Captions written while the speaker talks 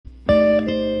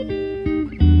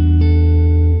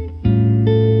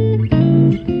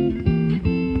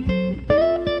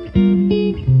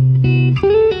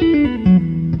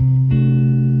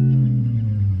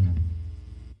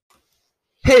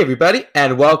Hey everybody,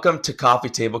 and welcome to Coffee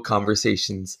Table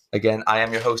Conversations. Again, I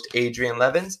am your host Adrian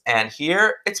Levins, and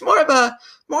here it's more of a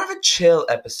chill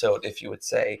episode, if you would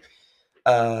say.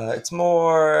 It's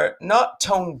more not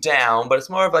toned down, but it's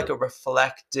more of like a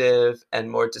reflective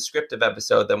and more descriptive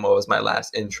episode than what was my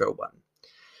last intro one.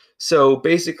 So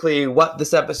basically, what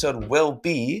this episode will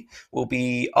be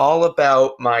all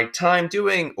about my time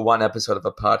doing one episode of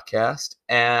a podcast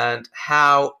and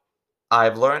how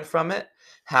I've learned from it,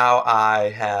 how I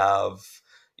have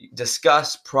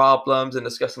discussed problems and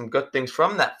discussed some good things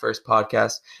from that first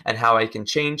podcast, and how I can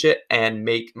change it and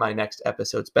make my next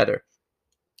episodes better.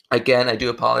 Again, I do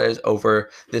apologize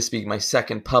over this being my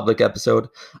second public episode.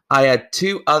 I had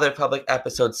two other public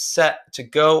episodes set to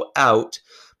go out,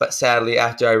 but sadly,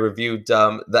 after I reviewed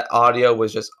them, the audio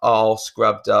was just all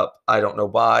scrubbed up. I don't know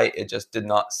why. It just did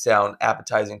not sound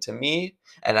appetizing to me,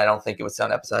 and I don't think it would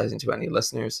sound appetizing to any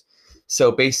listeners.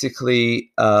 So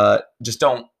basically, just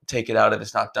don't take it out if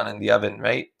it's not done in the oven,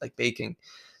 right? Like baking.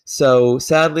 So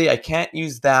sadly, I can't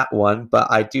use that one, but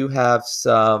I do have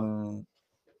some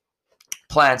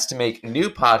plans to make new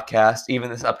podcasts even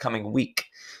this upcoming week.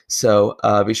 So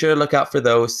be sure to look out for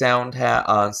those on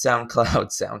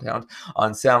SoundCloud,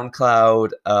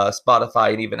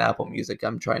 Spotify, and even Apple Music.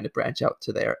 I'm trying to branch out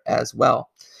to there as well.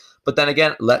 But then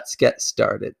again, let's get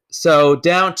started. So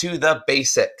down to the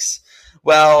basics.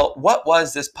 Well, what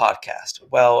was this podcast?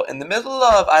 Well, in the middle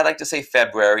of, I like to say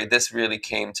February, this really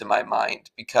came to my mind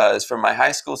because for my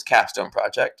high school's capstone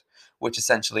project, which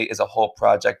essentially is a whole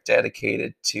project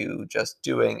dedicated to just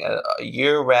doing a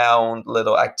year-round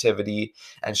little activity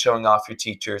and showing off your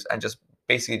teachers and just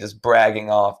basically just bragging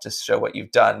off to show what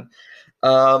you've done.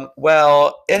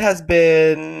 Well, it's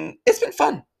been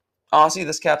fun. Honestly,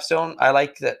 this capstone, I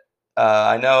like that.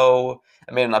 I know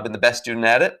I may have not been the best student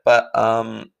at it, but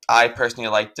I personally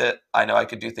liked it. I know I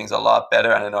could do things a lot better,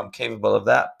 and I know I'm capable of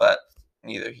that, but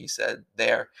neither he said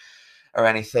there or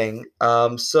anything.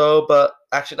 But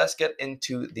actually, let's get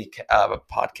into the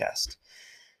podcast.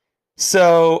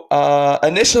 So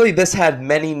initially, this had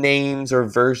many names or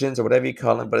versions or whatever you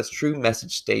call them, but its true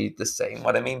message stayed the same.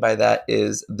 What I mean by that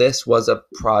is this was a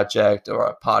project or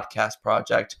a podcast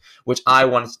project which I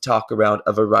wanted to talk around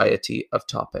a variety of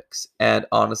topics. And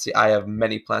honestly, I have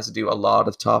many plans to do a lot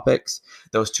of topics.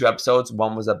 Those two episodes,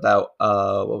 one was about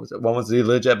One was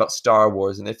legit about Star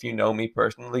Wars. And if you know me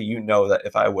personally, you know that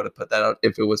if I would have put that out,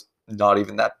 if it was not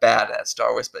even that bad at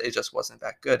Star Wars, but it just wasn't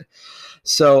that good.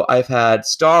 So I've had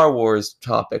Star Wars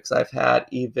topics. I've had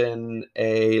even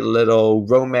a little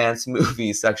romance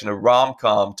movie section, a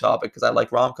rom-com topic, because I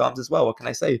like rom-coms as well. What can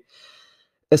I say?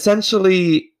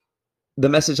 Essentially, the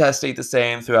message has stayed the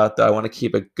same throughout, though. I want to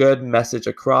keep a good message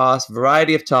across.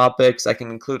 Variety of topics. I can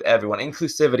include everyone.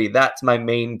 Inclusivity, that's my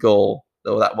main goal.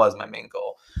 Though that was my main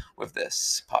goal with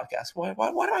this podcast. Why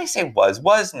do I say was?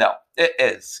 Was? No, it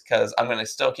is, because I'm going to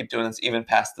still keep doing this even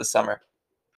past the summer.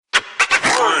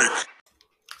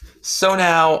 So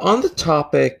now, on the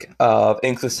topic of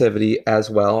inclusivity as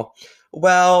well,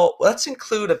 let's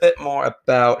include a bit more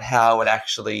about how it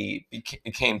actually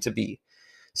came to be.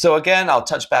 So again, I'll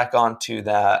touch back onto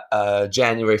that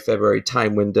January, February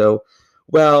time window.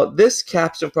 Well, this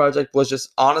capstone project was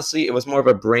just, honestly, it was more of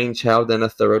a brainchild than a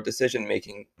thorough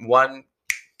decision-making. One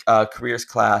careers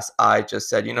class, I just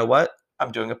said, you know what?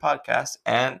 I'm doing a podcast,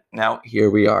 and now here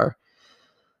we are.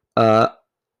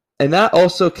 And that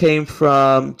also came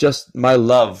from just my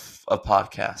love of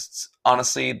podcasts.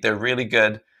 Honestly, they're really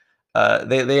good.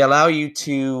 They allow you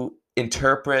to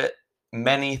interpret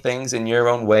many things in your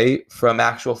own way, from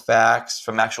actual facts,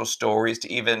 from actual stories, to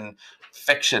even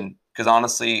fiction. Because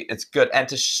honestly, it's good. And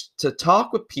to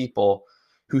talk with people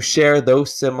who share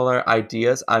those similar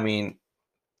ideas, I mean,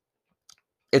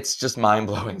 it's just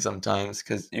mind-blowing sometimes,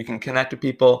 because you can connect with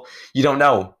people you don't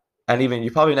know. And even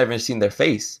you probably never seen their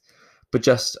face. But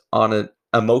just on an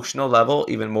emotional level,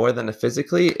 even more than a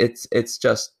physically, it's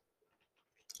just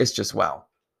wow.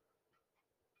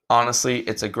 Honestly,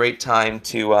 it's a great time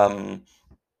to be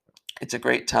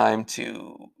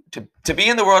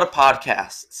in the world of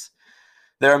podcasts.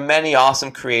 There are many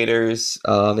awesome creators.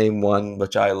 I'll name one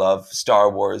which I love,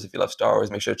 Star Wars. If you love Star Wars,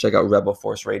 make sure to check out Rebel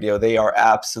Force Radio. They are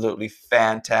absolutely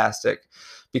fantastic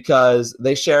because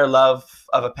they share love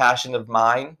of a passion of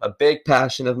mine, a big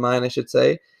passion of mine, I should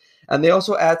say. And they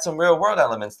also add some real world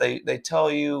elements. They tell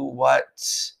you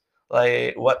what's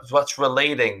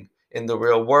relating in the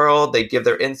real world. They give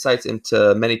their insights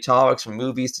into many topics, from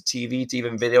movies to TV to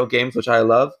even video games, which I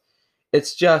love.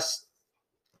 It's just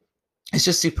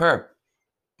superb.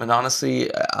 And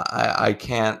honestly, I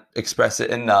can't express it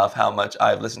enough how much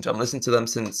I've listened to them. I've listened to them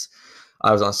since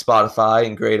I was on Spotify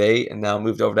in grade 8 and now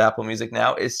moved over to Apple Music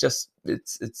now. It's just,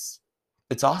 it's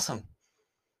awesome.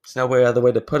 There's no other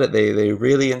way to put it. They're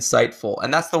really insightful.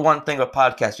 And that's the one thing with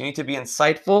podcasts. You need to be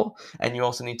insightful, and you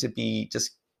also need to be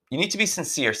you need to be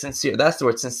sincere. Sincere. That's the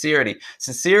word, sincerity.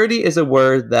 Sincerity is a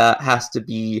word that has to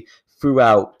be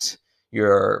throughout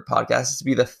your podcast. It has to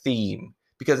be the theme.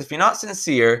 Because if you're not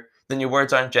sincere, then your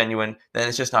words aren't genuine, then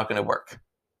it's just not going to work.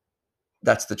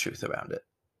 That's the truth around it.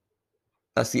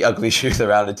 That's the ugly truth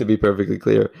around it, to be perfectly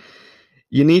clear.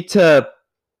 You need to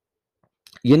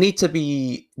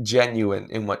be genuine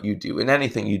in what you do, in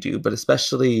anything you do, but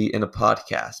especially in a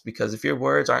podcast, because if your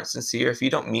words aren't sincere, if you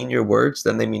don't mean your words,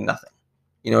 then they mean nothing.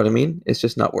 You know what I mean? It's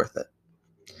just not worth it.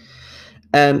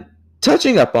 And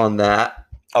touching up on that,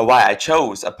 why I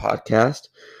chose a podcast,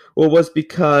 was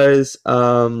because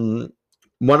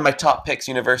one of my top picks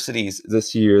universities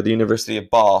this year, the University of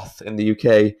Bath in the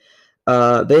UK,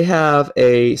 they have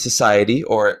a society,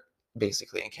 or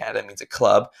basically in Canada it means a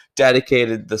club,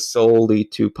 dedicated solely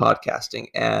to podcasting.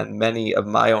 And many of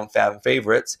my own fan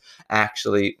favorites,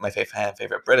 actually my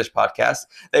favorite British podcasts,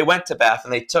 they went to Bath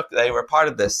and they were part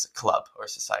of this club or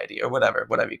society or whatever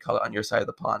you call it on your side of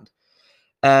the pond.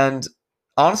 And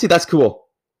honestly, that's cool.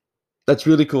 That's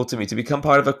really cool to me, to become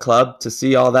part of a club, to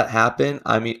see all that happen.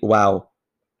 I mean, wow.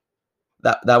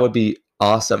 That would be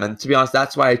awesome. And to be honest,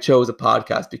 that's why I chose a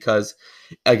podcast, because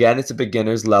again, it's a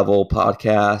beginner's level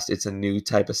podcast. It's a new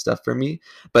type of stuff for me.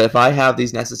 But if I have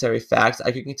these necessary facts,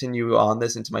 I can continue on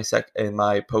this into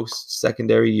my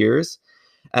post-secondary years.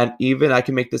 And even I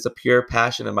can make this a pure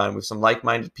passion of mine with some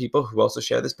like-minded people who also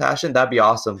share this passion. That'd be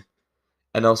awesome.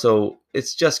 And also,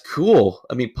 it's just cool.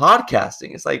 I mean,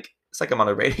 podcasting, it's like I'm on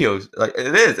a radio. Like,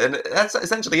 it is. And that's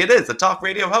essentially it is, a talk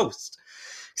radio host.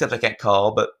 Except I can't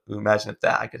call, but imagine if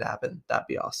that could happen. That'd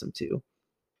be awesome too.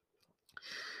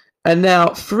 And now,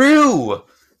 through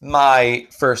my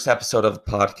first episode of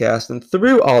the podcast and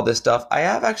through all this stuff, I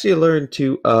have actually learned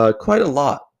quite a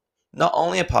lot. Not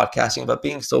only in podcasting, but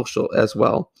being social as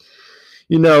well.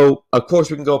 You know, of course,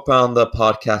 we can go around the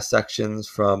podcast sections,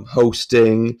 from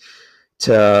hosting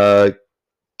to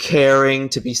caring,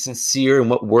 to be sincere in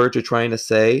what words you're trying to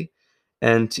say,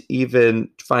 and to even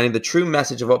finding the true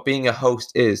message of what being a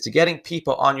host is, to getting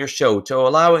people on your show, to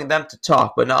allowing them to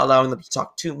talk, but not allowing them to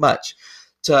talk too much,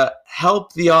 to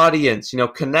help the audience,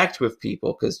 connect with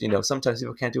people, because, sometimes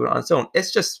people can't do it on its own.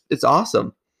 It's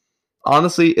awesome.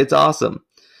 Honestly, it's awesome.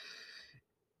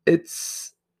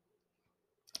 It's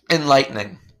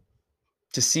enlightening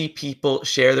to see people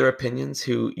share their opinions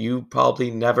who you probably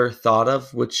never thought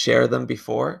of would share them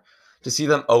before. To see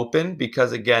them open,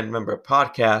 because again, remember, a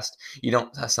podcast, you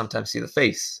don't sometimes see the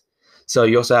face. So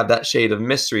you also have that shade of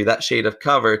mystery, that shade of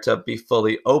cover, to be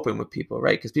fully open with people,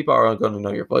 right? Because people are going to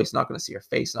know your voice, not going to see your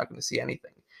face, not going to see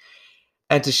anything.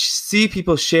 And to see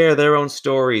people share their own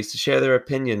stories, to share their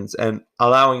opinions, and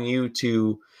allowing you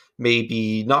to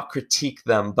maybe not critique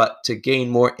them, but to gain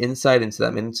more insight into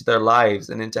them, into their lives,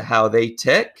 and into how they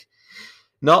tick.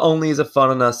 Not only is it fun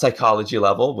on a psychology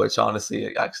level, which honestly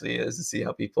it actually is, to see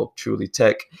how people truly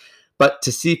tick, but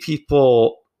to see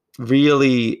people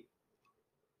really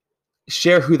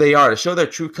share who they are, to show their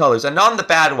true colors, and not in the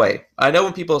bad way. I know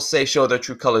when people say show their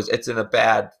true colors, it's in a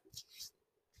bad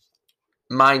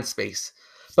mind space.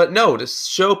 But no, to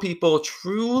show people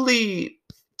truly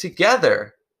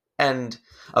together. And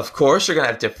of course, you're going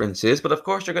to have differences, but of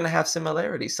course, you're going to have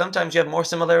similarities. Sometimes you have more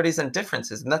similarities than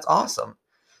differences, and that's awesome.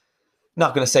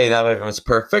 Not going to say that everyone's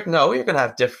perfect. No, you're going to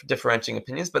have differentiating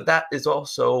opinions, but that is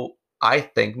also, I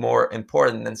think, more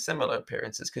important than similar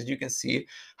appearances, because you can see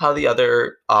how the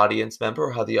other audience member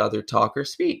or how the other talker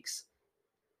speaks.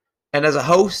 And as a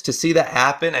host, to see that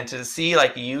happen, and to see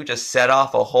like you just set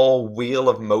off a whole wheel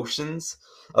of emotions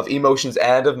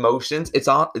and of motions,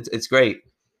 it's great.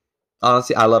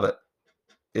 Honestly, I love it.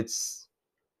 It's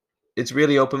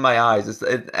really opened my eyes.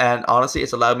 And honestly,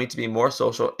 it's allowed me to be more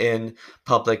social in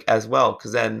public as well.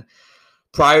 Because then,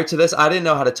 prior to this, I didn't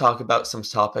know how to talk about some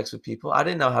topics with people. I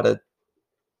didn't know how to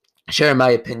share my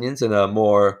opinions in a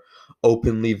more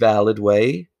openly valid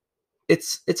way.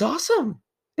 It's awesome.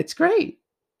 It's great.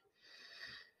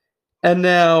 And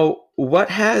now,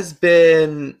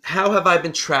 how have I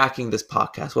been tracking this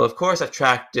podcast? Well, of course, I've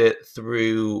tracked it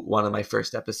through one of my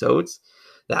first episodes,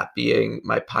 that being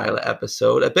my pilot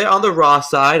episode. A bit on the raw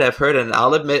side, I've heard, and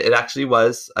I'll admit it actually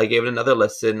was. I gave it another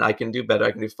listen. I can do better.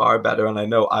 I can do far better, and I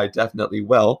know I definitely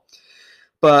will.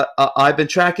 But I've been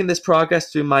tracking this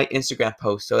progress through my Instagram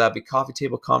posts. So that'd be Coffee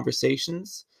Table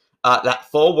Conversations. That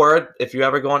full word, if you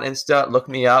ever go on Insta, look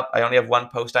me up. I only have one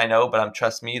post, I know, but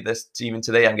trust me, even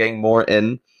today, I'm getting more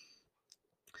in.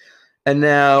 And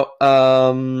now,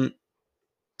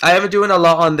 I haven't doing a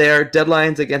lot on there.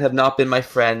 Deadlines again have not been my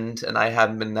friend, and I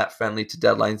haven't been that friendly to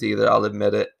deadlines either. I'll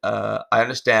admit it. I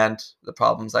understand the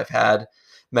problems I've had,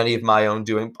 many of my own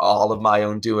doing, all of my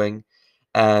own doing,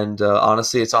 and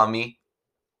honestly, it's on me.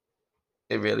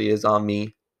 It really is on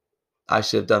me. I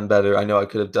should have done better. I know I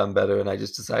could have done better, and I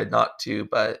just decided not to.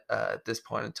 But at this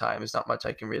point in time, there's not much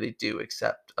I can really do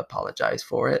except apologize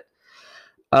for it.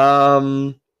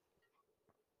 Um,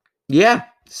 yeah.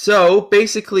 So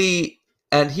basically,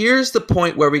 and here's the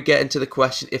point where we get into the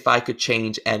question: if I could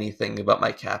change anything about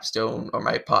my capstone or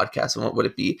my podcast, and what would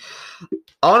it be?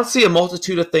 Honestly, a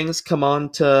multitude of things come on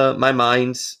to my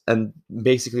mind, and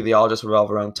basically they all just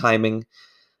revolve around timing.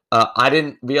 I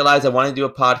didn't realize I wanted to do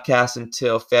a podcast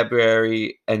until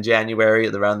February and January,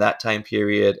 around that time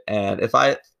period. And if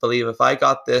I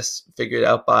got this figured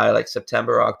out by like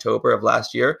September or October of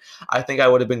last year, I think I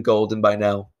would have been golden by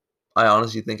now. I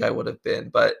honestly think I would have been,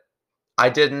 but I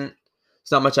didn't.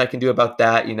 There's not much I can do about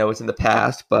that. It's in the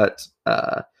past, but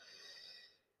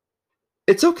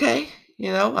it's okay.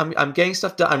 I'm getting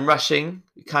stuff done. I'm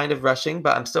kind of rushing,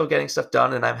 but I'm still getting stuff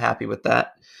done, and I'm happy with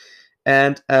that.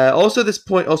 And also, this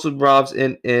point also revolves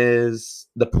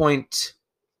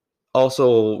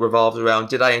around,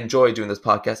 did I enjoy doing this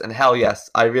podcast? And hell yes,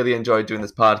 I really enjoyed doing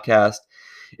this podcast.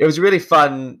 It was really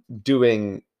fun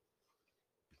doing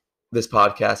this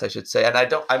podcast, I should say. And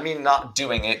I mean not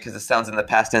doing it because it sounds in the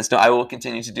past tense. No, I will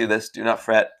continue to do this. Do not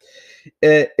fret.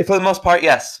 For the most part,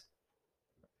 yes,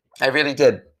 I really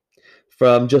did.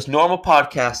 From just normal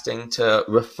podcasting to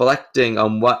reflecting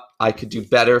on what I could do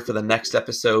better for the next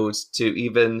episodes, to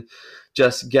even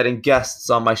just getting guests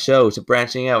on my show, to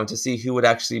branching out and to see who would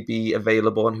actually be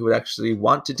available and who would actually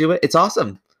want to do it. It's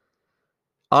awesome.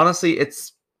 Honestly,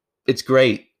 it's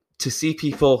great to see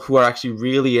people who are actually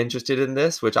really interested in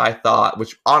this, which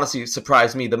honestly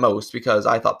surprised me the most, because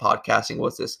I thought podcasting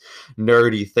was this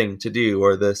nerdy thing to do,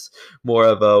 or this more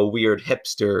of a weird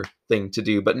hipster thing to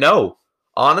do. But no,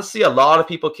 honestly, a lot of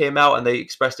people came out and they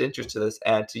expressed interest to this.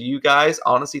 And to you guys,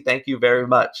 honestly, thank you very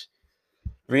much.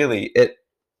 Really, it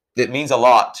means a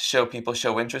lot to show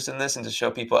interest in this, and to show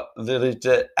people literally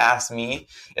to ask me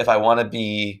if they want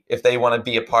to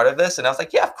be a part of this. And I was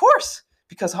like, yeah, of course.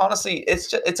 Because honestly,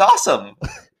 it's awesome.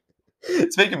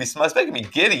 It's making me smile. It's making me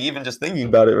giddy even just thinking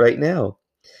about it right now.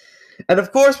 And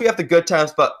of course, we have the good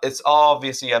times, but it's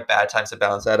obviously you have bad times to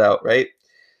balance that out, right?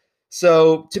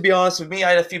 So, to be honest with me,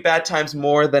 I had a few bad times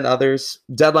more than others.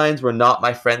 Deadlines were not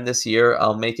my friend this year.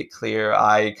 I'll make it clear.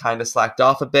 I kind of slacked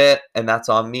off a bit, and that's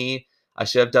on me. I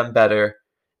should have done better.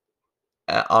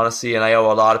 Honestly, and I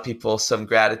owe a lot of people some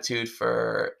gratitude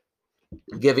for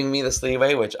giving me this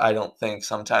leeway, which I don't think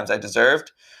sometimes I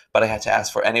deserved, but I had to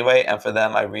ask for anyway. And for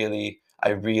them, I really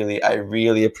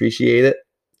appreciate it.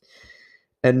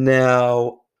 And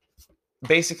now,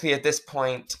 basically at this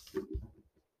point,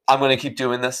 I'm going to keep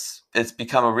doing this. It's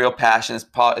become a real passion. It's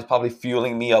probably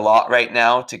fueling me a lot right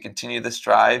now to continue this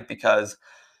drive, because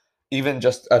even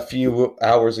just a few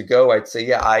hours ago, I'd say,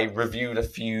 yeah, I reviewed a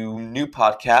few new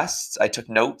podcasts. I took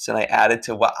notes and I added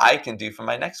to what I can do for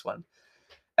my next one.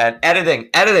 And editing.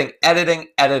 I'm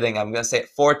going to say it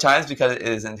 4 times because it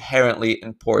is inherently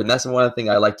important. That's one of the things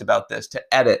I liked about this, to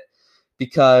edit.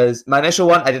 Because my initial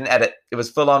one, I didn't edit. It was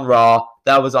full on raw.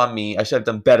 That was on me. I should have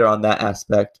done better on that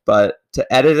aspect. But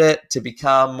to edit it, to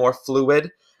become more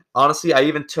fluid, honestly, I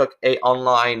even took a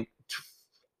online,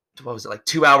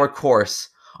 2-hour course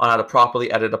on how to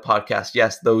properly edit a podcast.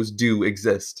 Yes, those do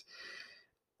exist.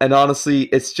 And honestly,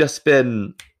 it's just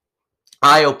been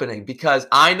eye-opening, because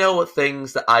I know what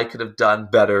things that I could have done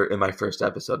better in my first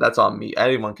episode. That's on me.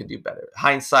 Anyone can do better.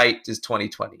 Hindsight is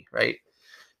 20/20, right?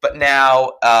 But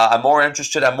now I'm more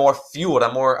interested. I'm more fueled.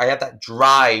 I have that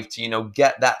drive to,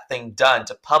 get that thing done,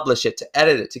 to publish it, to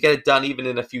edit it, to get it done even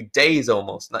in a few days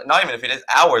almost. Not even a few days,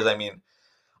 hours, I mean.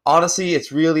 Honestly,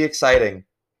 it's really exciting.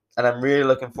 And I'm really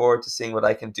looking forward to seeing what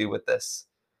I can do with this.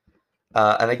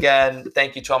 And again,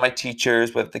 thank you to all my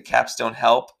teachers with the capstone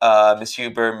help, Miss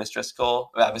Huber, Miss Driscoll,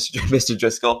 Mr.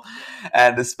 Driscoll,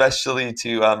 and especially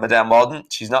to Madame Walden.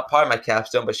 She's not part of my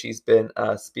capstone, but she's been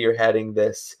spearheading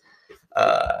this,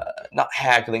 not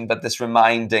haggling, but this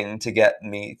reminding to get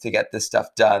this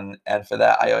stuff done. And for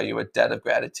that, I owe you a debt of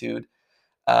gratitude.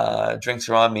 Drinks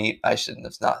are on me. I shouldn't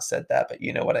have not said that, but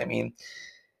you know what I mean.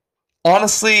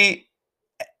 Honestly,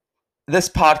 this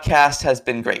podcast has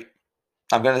been great.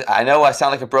 I know I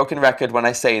sound like a broken record when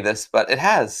I say this, but it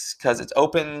has, because it's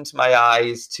opened my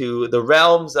eyes to the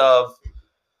realms of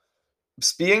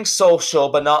being social,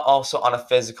 but not also on a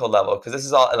physical level, because this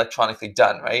is all electronically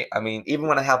done, right? I mean, even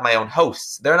when I have my own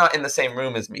hosts, they're not in the same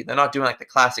room as me. They're not doing like the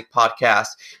classic podcast.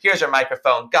 Here's your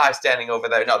microphone, guy standing over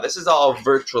there. No, this is all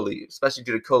virtually, especially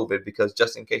due to COVID, because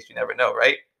just in case you never know,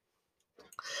 right?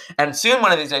 And soon,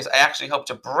 one of these days, I actually hope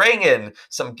to bring in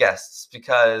some guests,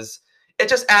 because it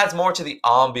just adds more to the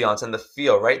ambiance and the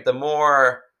feel, right?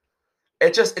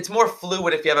 It's more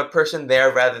fluid if you have a person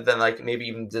there, rather than like maybe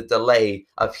even the delay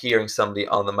of hearing somebody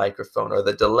on the microphone, or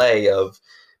the delay of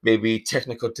maybe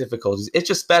technical difficulties. It's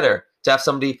just better to have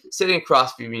somebody sitting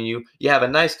across from you. You have a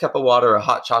nice cup of water or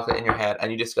hot chocolate in your hand,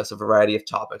 and you discuss a variety of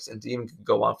topics, and even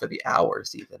go on for the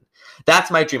hours even. That's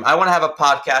my dream. I want to have a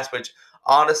podcast which,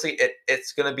 honestly,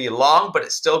 it's going to be long, but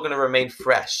it's still going to remain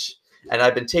fresh. And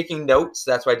I've been taking notes.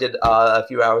 That's what I did a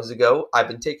few hours ago. I've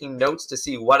been taking notes to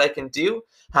see what I can do,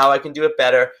 how I can do it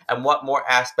better, and what more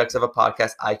aspects of a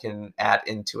podcast I can add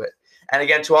into it. And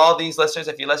again, to all these listeners,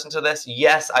 if you listen to this,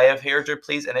 yes, I have heard your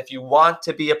pleas. And if you want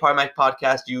to be a part of my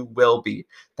podcast, you will be.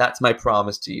 That's my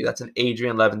promise to you. That's an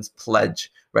Adrian Levins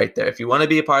pledge right there. If you want to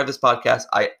be a part of this podcast,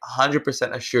 I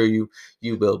 100% assure you,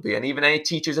 you will be. And even any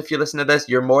teachers, if you listen to this,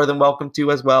 you're more than welcome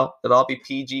to as well. It'll all be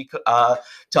PG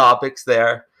topics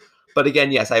there. But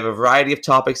again, yes, I have a variety of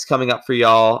topics coming up for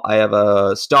y'all. I have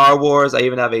a Star Wars. I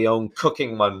even have a own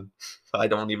cooking one. I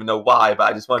don't even know why, but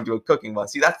I just want to do a cooking one.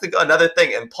 See, that's another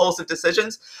thing. Impulsive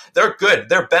decisions, they're good.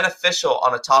 They're beneficial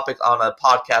on a topic, on a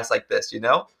podcast like this, you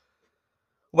know?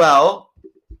 Well,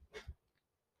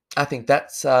 I think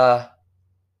that's got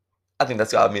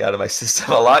me out of my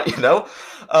system a lot, you know?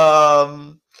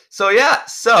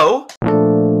 So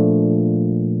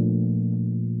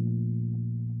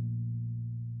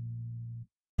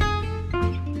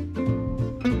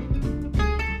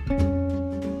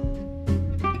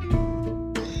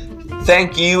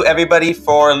thank you, everybody,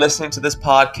 for listening to this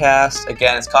podcast.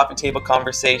 Again, it's Coffee Table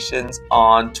Conversations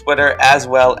on Twitter, as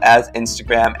well as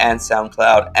Instagram and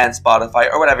SoundCloud and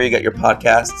Spotify, or whatever you get your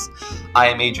podcasts. I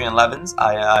am Adrian Levins.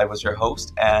 I was your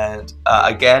host. And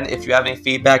again, if you have any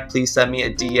feedback, please send me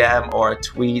a DM or a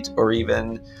tweet, or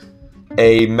even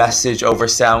a message over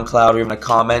SoundCloud, or even a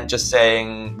comment just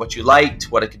saying what you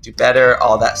liked, what I could do better,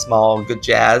 all that small good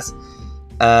jazz.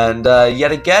 And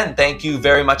yet again, thank you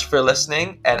very much for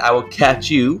listening, and I will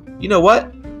catch you, you know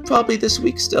what, probably this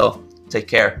week still. Take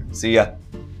care. See ya.